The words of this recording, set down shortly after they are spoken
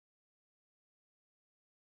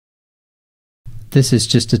this is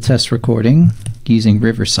just a test recording using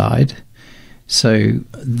Riverside. So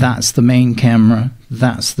that's the main camera,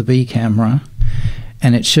 that's the B camera,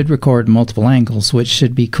 and it should record multiple angles, which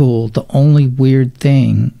should be cool. The only weird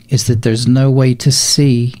thing is that there's no way to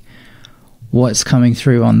see what's coming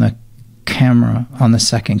through on the camera, on the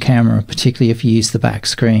second camera, particularly if you use the back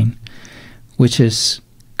screen, which is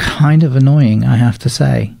kind of annoying, I have to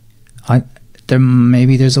say.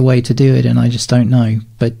 Maybe there's a way to do it and I just don't know,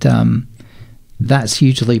 but that's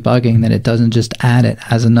hugely bugging that it doesn't just add it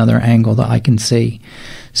as another angle that I can see.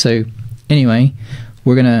 So anyway,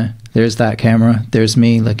 there's that camera, there's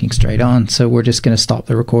me looking straight on, so we're just going to stop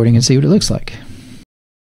the recording and see what it looks like.